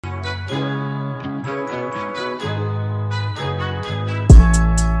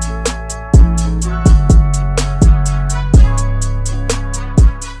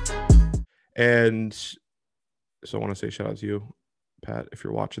And so I want to say shout out to you, Pat, if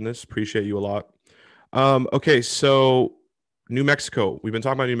you're watching this. Appreciate you a lot. Okay, so New Mexico. We've been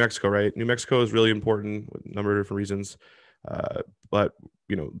talking about New Mexico, right? New Mexico is really important with a number of different reasons. But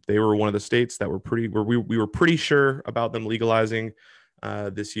they were one of the states that were where we were pretty sure about them legalizing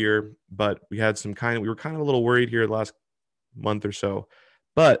this year, but we were kind of a little worried here the last month or so.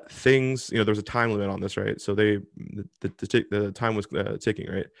 But things, there's a time limit on this, right? So the time was ticking,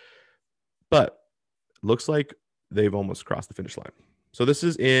 right? But looks like they've almost crossed the finish line. So this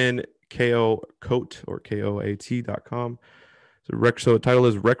is in KOAT or KOAT.com. So the title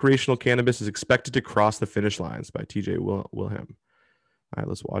is Recreational Cannabis is Expected to Cross the Finish Lines by TJ Wilhelm. All right,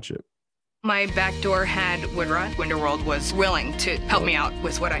 let's watch it. My back door had Woodrot. Winterworld was willing to help me out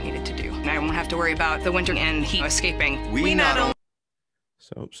with what I needed to do. And I won't have to worry about the winter and heat escaping. We not only...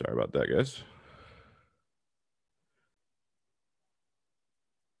 So sorry about that, guys.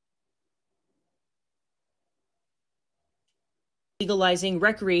 Legalizing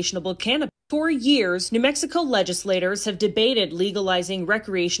recreational cannabis. For years, New Mexico legislators have debated legalizing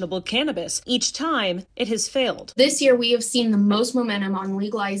recreational cannabis. Each time, it has failed. This year, we have seen the most momentum on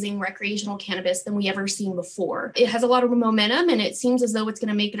legalizing recreational cannabis than we ever seen before. It has a lot of momentum, and it seems as though it's going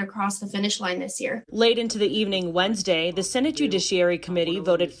to make it across the finish line this year. Late into the evening Wednesday, the Senate Judiciary Committee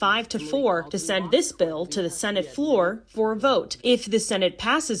voted 5-4 to send this bill to the Senate floor for a vote. If the Senate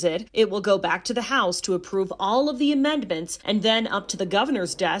passes it, it will go back to the House to approve all of the amendments and then up to the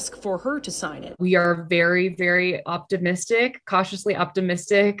governor's desk for her to sign it. We are very, very optimistic, cautiously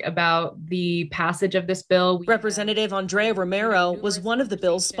optimistic about the passage of this bill. Representative Andrea Romero was one of the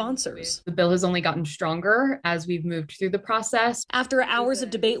bill's sponsors. The bill has only gotten stronger as we've moved through the process. After hours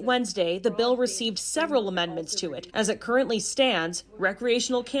of debate Wednesday, the bill received several amendments to it. As it currently stands,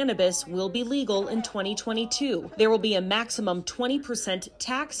 recreational cannabis will be legal in 2022. There will be a maximum 20%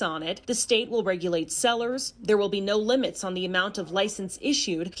 tax on it. The state will regulate sellers. There will be no limits on the amount of license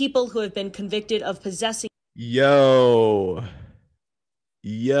issued. People who have been convicted of possessing. Yo,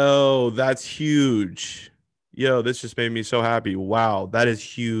 that's huge. This just made me so happy. Wow, that is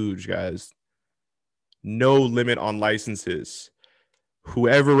huge, guys. No limit on licenses.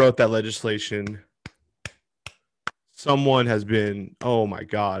 Whoever wrote that legislation, someone has been, oh my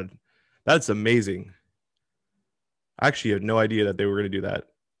God, that's amazing. I actually had no idea that they were going to do that.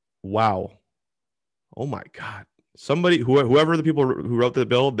 Wow. Oh my God. Whoever the people who wrote the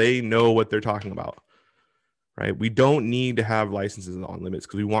bill, they know what they're talking about, right? We don't need to have licenses on limits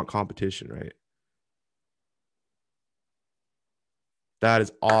because we want competition, right? That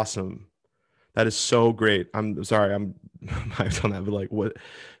is awesome. That is so great. I'm sorry, I'm hyped on that, but what?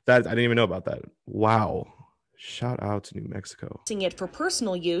 That I didn't even know about that. Wow. Shout out to New Mexico. It for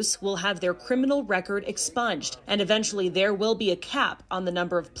personal use will have their criminal record expunged, and eventually there will be a cap on the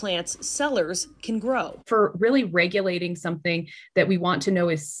number of plants sellers can grow. For really regulating something that we want to know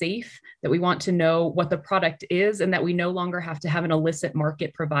is safe, that we want to know what the product is, and that we no longer have to have an illicit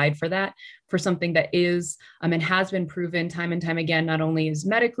market provide for that, for something that is and has been proven time and time again, not only is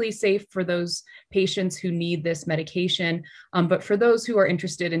medically safe for those patients who need this medication, but for those who are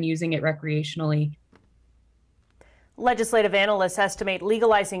interested in using it recreationally. Legislative analysts estimate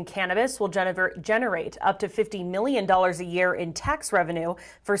legalizing cannabis will generate up to $50 million a year in tax revenue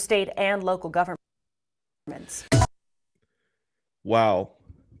for state and local governments. Wow.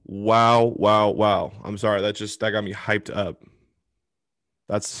 I'm sorry. That got me hyped up.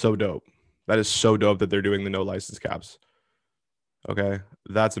 That's so dope. That is so dope that they're doing the no license caps. Okay.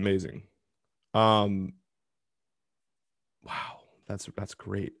 That's amazing. Wow. That's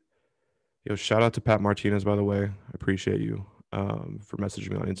great. Yo, shout out to Pat Martinez, by the way. I appreciate you for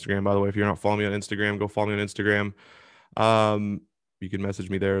messaging me on Instagram. By the way, if you're not following me on Instagram, go follow me on Instagram. You can message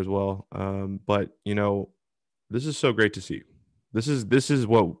me there as well. But this is so great to see. This is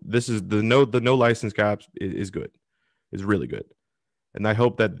the no license caps is good. It's really good. And I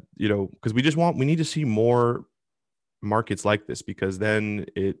hope that, because we need to see more markets like this, because then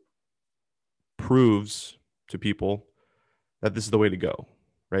it proves to people that this is the way to go.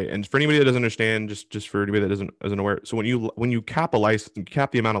 Right. And for anybody that doesn't understand, just for anybody that isn't aware. So when you cap a license, you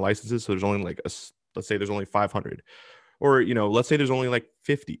cap the amount of licenses. So there's only let's say there's only 500, or, let's say there's only like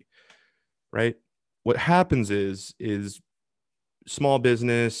 50. Right. What happens is small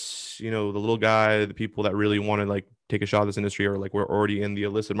business, the little guy, the people that really want to take a shot at this industry, or we're already in the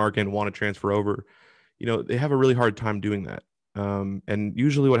illicit market and want to transfer over, they have a really hard time doing that. And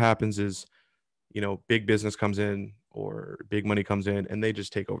usually what happens is, big business comes in, or big money comes in, and they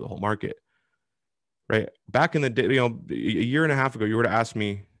just take over the whole market, right? Back in the day, a year and a half ago, you were to ask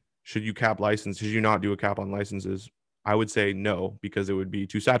me, should you cap license? Should you not do a cap on licenses? I would say no, because it would be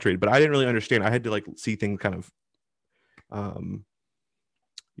too saturated. But I didn't really understand. I had to like see things kind of,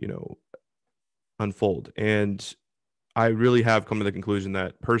 unfold. And I really have come to the conclusion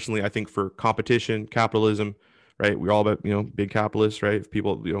that personally, I think for competition, capitalism, right? We're all about, big capitalists, right?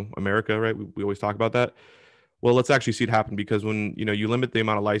 People, America, right? We always talk about that. Well, let's actually see it happen, because when, you limit the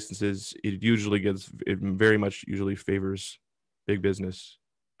amount of licenses, it very much usually favors big business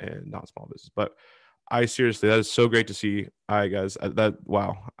and not small business. But that is so great to see. All right, guys,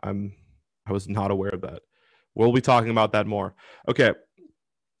 wow. I was not aware of that. We'll be talking about that more. Okay.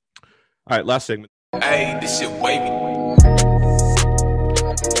 All right, last segment. Hey, this shit wavy.